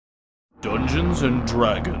Dungeons and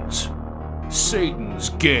Dragons. Satan's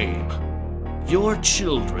game. Your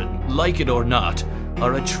children, like it or not,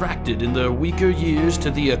 are attracted in their weaker years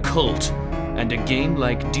to the occult, and a game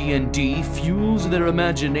like D&D fuels their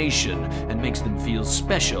imagination and makes them feel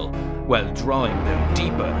special, while drawing them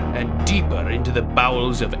deeper and deeper into the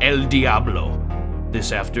bowels of El Diablo.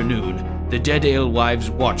 This afternoon, the Dead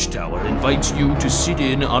Alewives Watchtower invites you to sit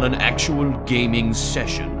in on an actual gaming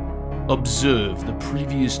session. Observe the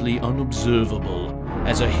previously unobservable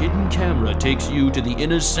as a hidden camera takes you to the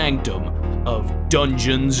inner sanctum of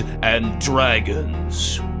Dungeons and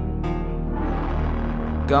Dragons.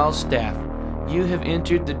 Galstaff, you have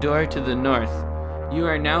entered the door to the north. You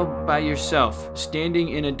are now by yourself, standing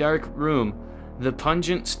in a dark room. The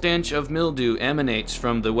pungent stench of mildew emanates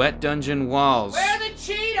from the wet dungeon walls. Where are the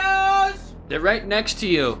Cheetos? They're right next to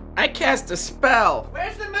you. I cast a spell.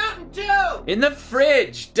 Where's the Mountain Dew? In the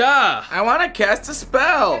fridge, duh! I want to cast a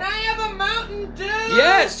spell. Can I have a Mountain Dew?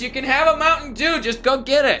 Yes, you can have a Mountain Dew, just go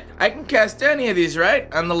get it. I can cast any of these,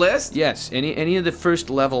 right? On the list? Yes, any of the first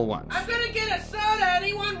level ones. I'm gonna get a soda.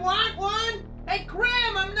 Anyone want one? Hey,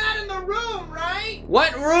 Graham, I'm not in the room, right?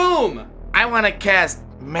 What room? I want to cast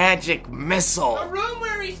Magic The Missile. room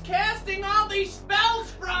where he's casting all these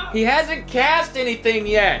spells from. He hasn't cast anything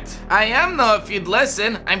yet. I am, though, if you'd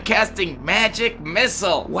listen. I'm casting Magic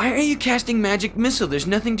Missile. Why are you casting Magic Missile? There's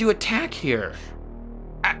nothing to attack here.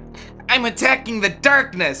 I'm attacking the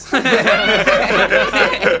darkness.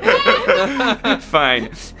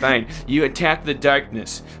 Fine. You attack the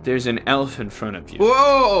darkness. There's an elf in front of you.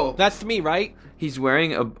 Whoa. That's me, right? He's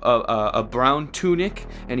wearing a brown tunic,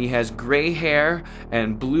 and he has gray hair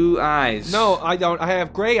and blue eyes. No, I don't. I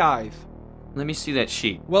have gray eyes. Let me see that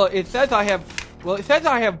sheet. Well, it says I have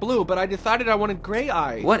blue, but I decided I wanted gray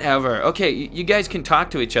eyes. Whatever. Okay, you guys can talk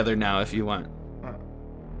to each other now if you want.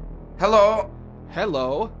 Hello.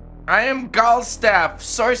 Hello. I am Galstaff,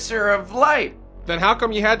 Sorcerer of Light. Then how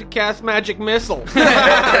come you had to cast Magic Missile?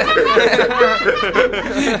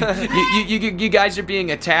 You guys are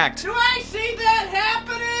being attacked. Do I see that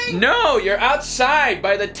happening? No, you're outside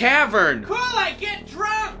by the tavern. Cool, I get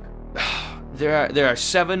drunk. There are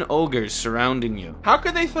 7 ogres surrounding you. How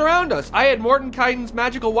could they surround us? I had Mordenkainen's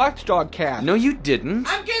magical watchdog cast. No, you didn't.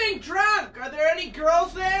 I'm getting drunk. Are there any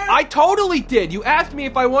girls there? I totally did. You asked me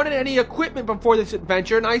if I wanted any equipment before this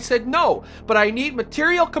adventure, and I said no. But I need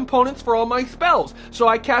material components for all my spells, so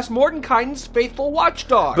I cast Mordenkainen's faithful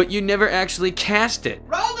watchdog. But you never actually cast it.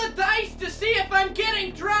 Roll the dice to see if I'm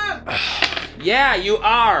getting drunk. Yeah, you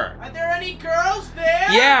are. Are there any girls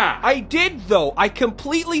there? Yeah. I did, though. I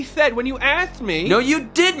completely said when you asked me. No, you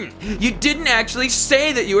didn't. You didn't actually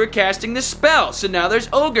say that you were casting the spell, so now there's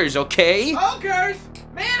ogres, okay? Ogres?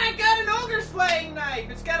 Man, I got an ogre slaying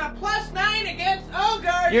knife. It's got a +9 against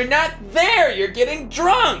ogres. You're not there. You're getting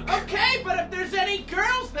drunk. Okay, but if there's any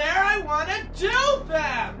girls there, I want to do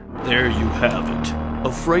them. There you have it.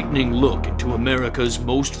 A frightening look into America's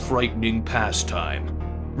most frightening pastime.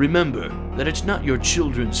 Remember that it's not your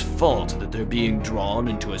children's fault that they're being drawn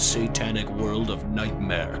into a satanic world of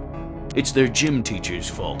nightmare. It's their gym teacher's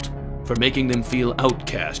fault for making them feel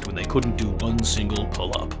outcast when they couldn't do one single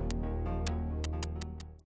pull-up.